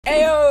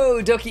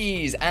Heyo,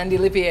 duckies!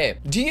 Andilippi here.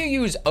 Do you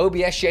use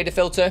OBS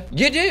ShaderFilter?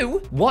 You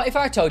do? What if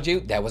I told you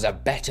there was a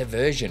better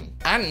version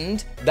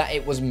and that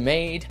it was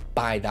made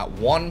by that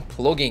one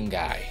plugin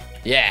guy?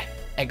 Yeah.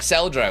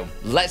 Exceldro.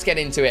 Let's get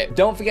into it.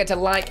 Don't forget to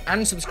like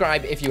and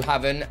subscribe if you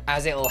haven't,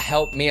 as it'll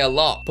help me a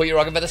lot. Put your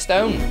rocket for the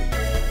stone.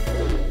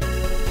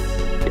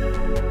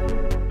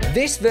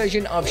 This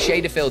version of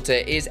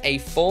ShaderFilter is a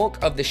fork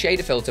of the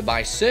ShaderFilter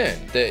by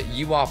CERN that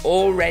you are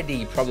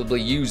already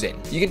probably using.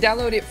 You can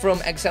download it from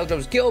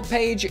Exceldro's GitHub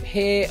page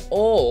here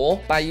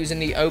or by using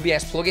the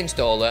OBS plugin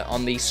installer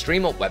on the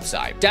StreamUp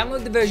website.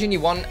 Download the version you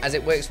want as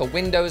it works for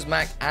Windows,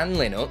 Mac, and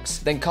Linux.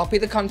 Then copy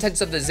the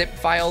contents of the zip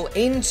file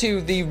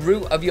into the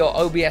root of your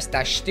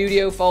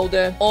OBS-Studio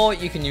folder, or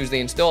you can use the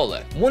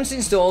installer. Once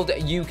installed,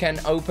 you can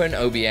open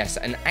OBS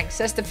and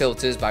access the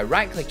filters by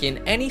right-clicking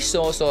any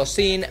source or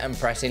scene and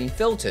pressing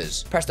Filters.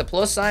 Press the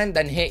plus sign,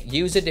 then hit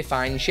User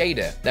Defined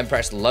Shader. Then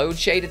press Load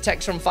Shader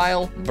Text from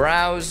File,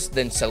 Browse,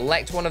 then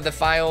select one of the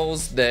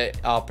files that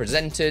are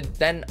presented,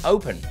 then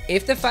Open.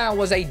 If the file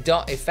was a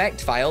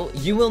 .effect file,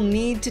 you will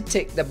need to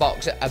tick the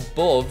box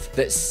above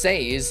that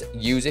says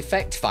Use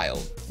Effect File.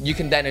 You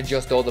can then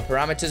adjust all the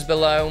parameters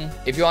below.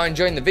 If you are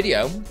enjoying the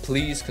video,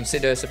 please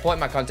consider supporting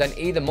my content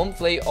either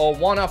monthly or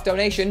one-off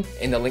donation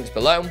in the links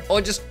below,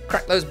 or just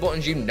crack those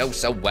buttons you know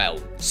so well.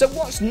 So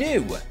what's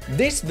new?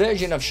 This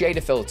version of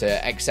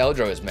ShaderFilter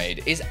Exceldro has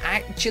made is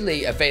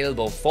actually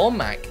available for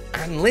Mac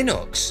and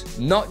Linux,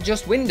 not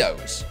just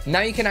Windows.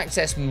 Now you can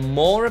access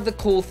more of the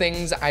cool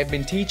things I've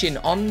been teaching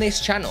on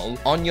this channel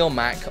on your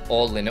Mac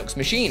or Linux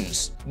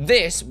machines.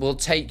 This will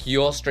take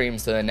your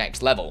streams to the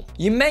next level.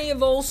 You may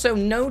have also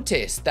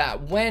noticed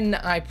that when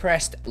I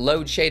pressed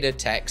Load Shader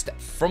Text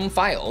from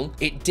File,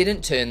 it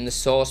didn't turn the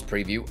source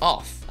preview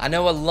off. I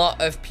know a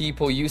lot of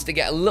people used to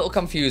get a little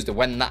confused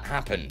when that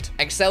happened.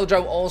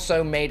 Exceldro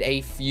also made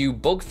a few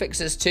bug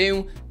fixes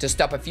too, to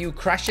stop a few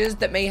crashes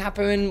that may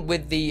happen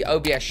with the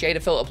OBS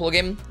ShaderFilter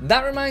plugin.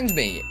 That reminds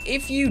me,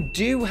 if you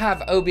do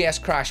have OBS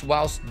crash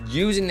whilst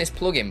using this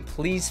plugin,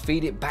 please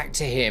feed it back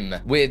to him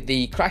with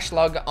the crash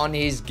log on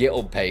his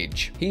GitHub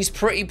page. He's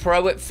pretty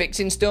pro at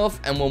fixing stuff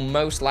and will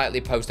most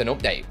likely post an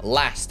update.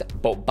 Last,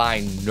 but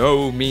by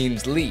no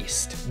means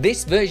least,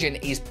 this version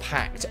is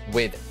packed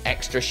with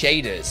extra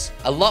shaders.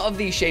 A lot of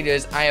these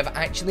shaders I have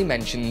actually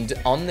mentioned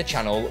on the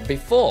channel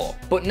before,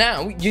 but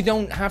now you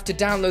don't have to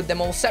download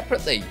them all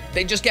separately.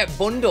 They just get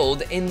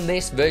bundled in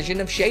this version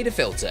of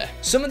ShaderFilter.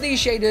 Some of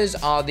these shaders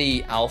are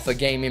the Alpha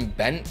Gaming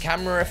Bent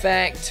Camera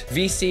Effect,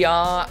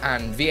 VCR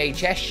and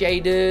VHS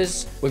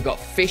shaders. We've got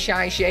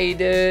fisheye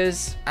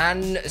shaders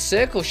and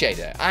circle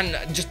shader and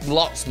just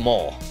lots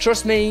more.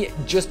 Trust me,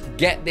 just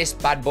get this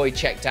bad boy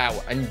checked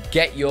out and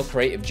get your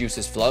creative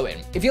juices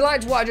flowing. If you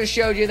liked what I just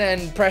showed you,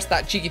 then press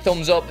that cheeky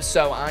thumbs up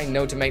so I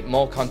know to make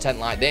more content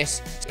like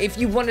this. If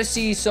you want to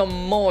see some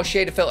more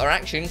ShaderFilter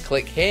action,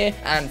 click here,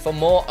 and for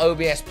more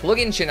OBS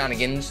plugin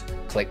shenanigans,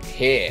 click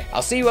here.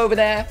 I'll see you over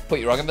there. Put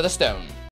your rocket for the stone.